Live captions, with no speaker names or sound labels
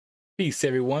Peace,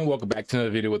 everyone. Welcome back to another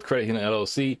video with Credit Healing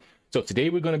LLC. So today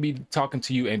we're going to be talking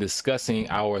to you and discussing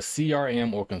our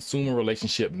CRM or Consumer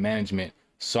Relationship Management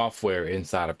software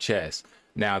inside of Chess.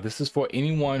 Now, this is for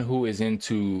anyone who is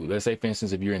into, let's say, for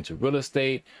instance, if you're into real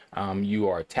estate, you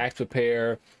are a tax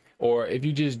preparer, or if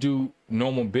you just do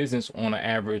normal business on an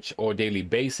average or daily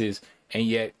basis, and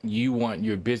yet you want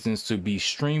your business to be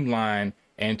streamlined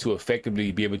and to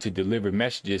effectively be able to deliver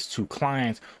messages to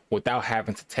clients without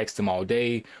having to text them all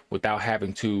day, without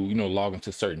having to, log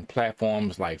into certain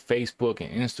platforms like Facebook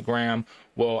and Instagram.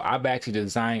 Well, I've actually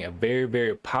designed a very,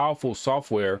 very powerful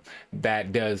software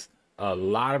that does a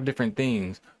lot of different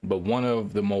things, but one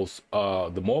of the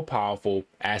more powerful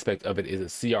aspect of it is a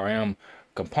CRM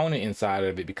component inside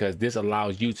of it, because this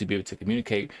allows you to be able to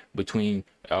communicate between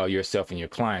yourself and your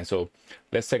client. So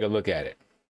let's take a look at it.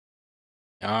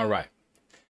 All right.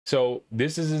 So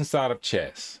this is inside of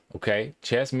Chess. Okay,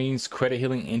 Chess means Credit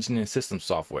Healing Engine and System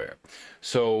Software.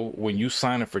 So when you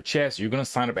sign up for Chess, you're going to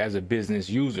sign up as a business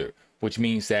user, which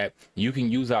means that you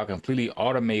can use our completely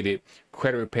automated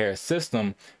credit repair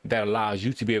system that allows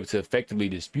you to be able to effectively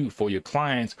dispute for your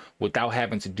clients without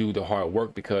having to do the hard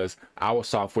work, because our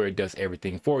software does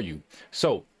everything for you.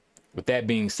 So with that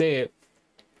being said,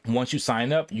 once you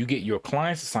sign up, you get your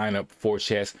clients to sign up for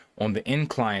Chess on the end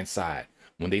client side.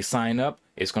 When they sign up,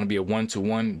 it's going to be a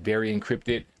one-to-one, very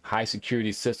encrypted, high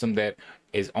security system that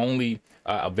is only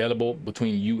available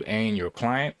between you and your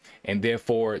client, and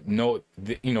therefore we don't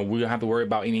have to worry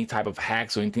about any type of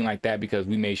hacks or anything like that, because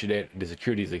we made sure that the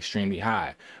security is extremely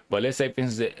high. But let's say, for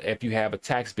instance, if you have a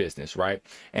tax business, right,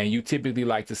 and you typically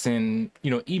like to send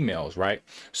emails, right?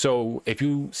 So if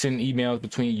you send emails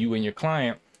between you and your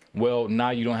client, well, now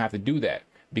you don't have to do that,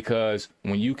 because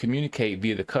when you communicate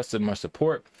via the customer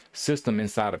support system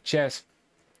inside of Chess,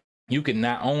 you can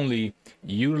not only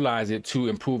utilize it to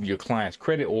improve your client's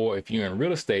credit, or if you're in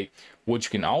real estate, what you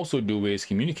can also do is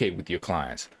communicate with your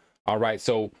clients. All right,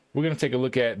 so we're going to take a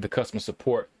look at the customer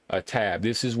support tab.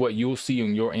 This is what you'll see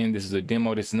on your end. This is a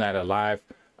demo. This is not a live,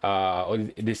 or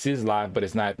this is live, but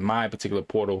it's not my particular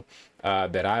portal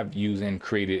that I've used and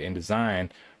created and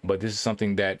designed, but this is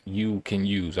something that you can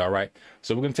use. All right,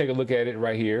 so we're going to take a look at it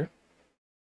right here,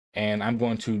 and I'm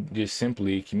going to just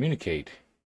simply communicate.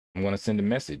 I'm going to send a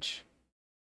message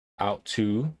out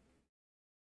to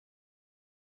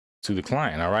the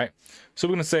client. All right, so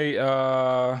we're going to say,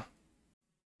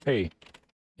 hey,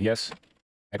 yes,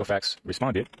 Equifax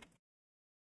responded.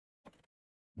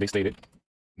 They stated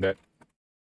that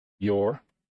your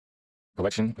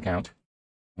collection account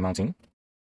amounting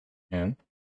in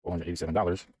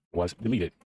 $487 was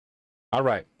deleted. All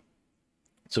right,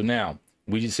 so now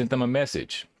we just sent them a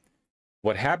message.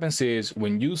 What happens is,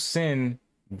 when you send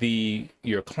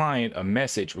your client a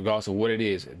message, regardless of what it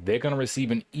is, they're going to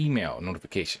receive an email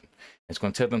notification. It's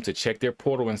going to tell them to check their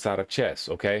portal inside of Chess.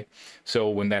 Okay, so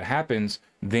when that happens,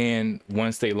 then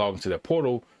once they log into their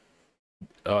portal,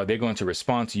 they're going to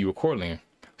respond to you accordingly.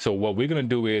 So what we're going to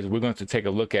do is we're going to take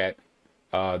a look at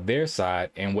their side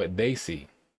and what they see.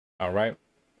 All right,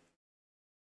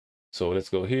 so let's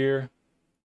go here.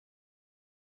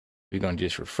 We're going to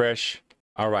just refresh.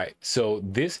 All right, so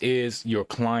this is your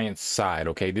client's side.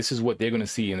 Okay, this is what they're going to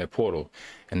see in their portal,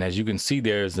 and as you can see,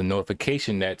 there's the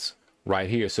notification that's right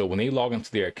here. So when they log into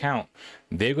their account,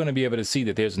 they're going to be able to see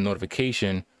that there's a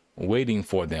notification waiting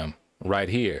for them right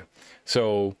here.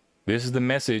 So this is the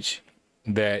message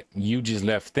that you just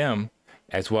left them,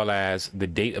 as well as the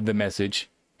date of the message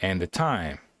and the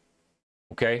time.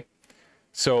 Okay,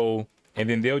 so, and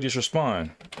then they'll just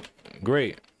respond,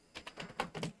 great,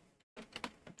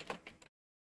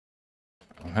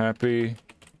 I'm happy,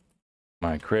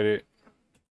 my credit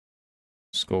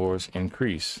scores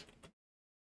increase.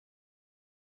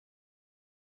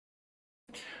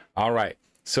 All right,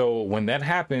 so when that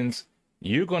happens,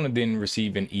 you're going to then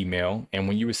receive an email, and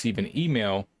when you receive an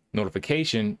email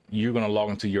notification, you're going to log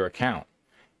into your account,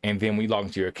 and then when you log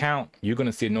into your account, you're going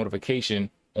to see a notification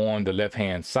on the left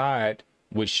hand side,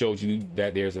 which shows you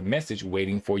that there's a message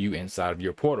waiting for you inside of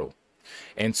your portal.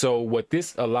 And so what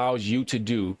this allows you to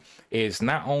do is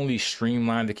not only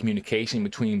streamline the communication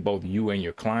between both you and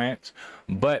your clients,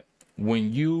 but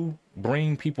when you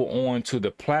bring people on to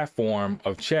the platform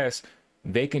of Chess,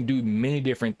 they can do many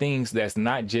different things. That's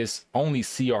not just only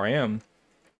CRM,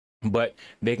 but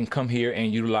they can come here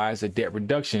and utilize a debt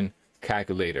reduction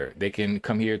calculator. They can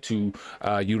come here to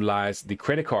utilize the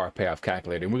credit card payoff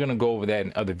calculator. And we're going to go over that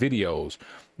in other videos.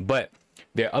 But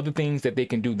there are other things that they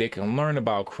can do. They can learn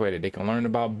about credit. They can learn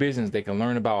about business. They can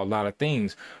learn about a lot of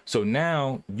things. So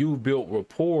now you've built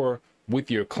rapport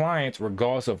with your clients,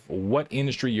 regardless of what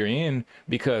industry you're in,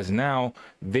 because now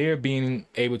they're being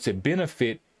able to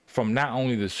benefit from not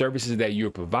only the services that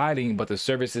you're providing, but the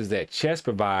services that Chess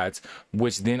provides,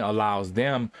 which then allows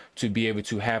them to be able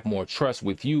to have more trust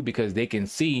with you because they can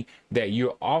see that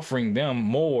you're offering them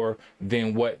more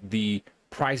than what the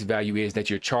price value is that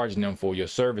you're charging them for your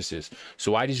services.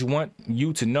 So I just want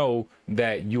you to know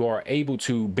that you are able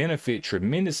to benefit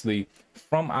tremendously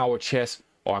from our Chess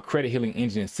or our credit healing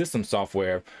engine and system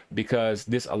software, because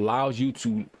this allows you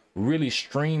to really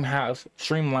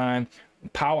streamline,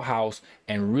 powerhouse,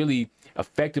 and really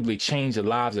effectively change the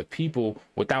lives of people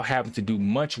without having to do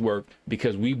much work,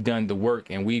 because we've done the work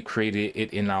and we've created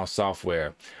it in our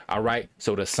software. All right,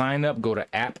 so to sign up, go to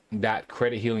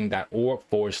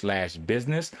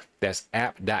app.credithealing.org/business. That's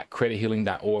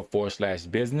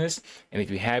app.credithealing.org/business. And if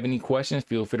you have any questions,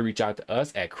 feel free to reach out to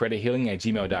us at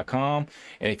credithealing@gmail.com.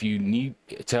 And if you need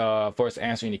to for us to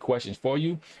answer any questions for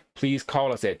you, please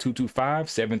call us at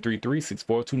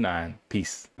 225-733-6429.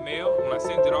 Peace. Mail, when I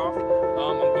send it off,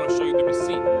 I'm going to show you the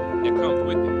receipt that comes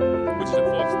with it, which is the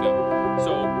 4th step.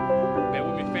 So bear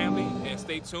with me, family, and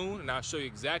stay tuned, and I'll show you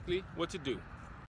exactly what to do.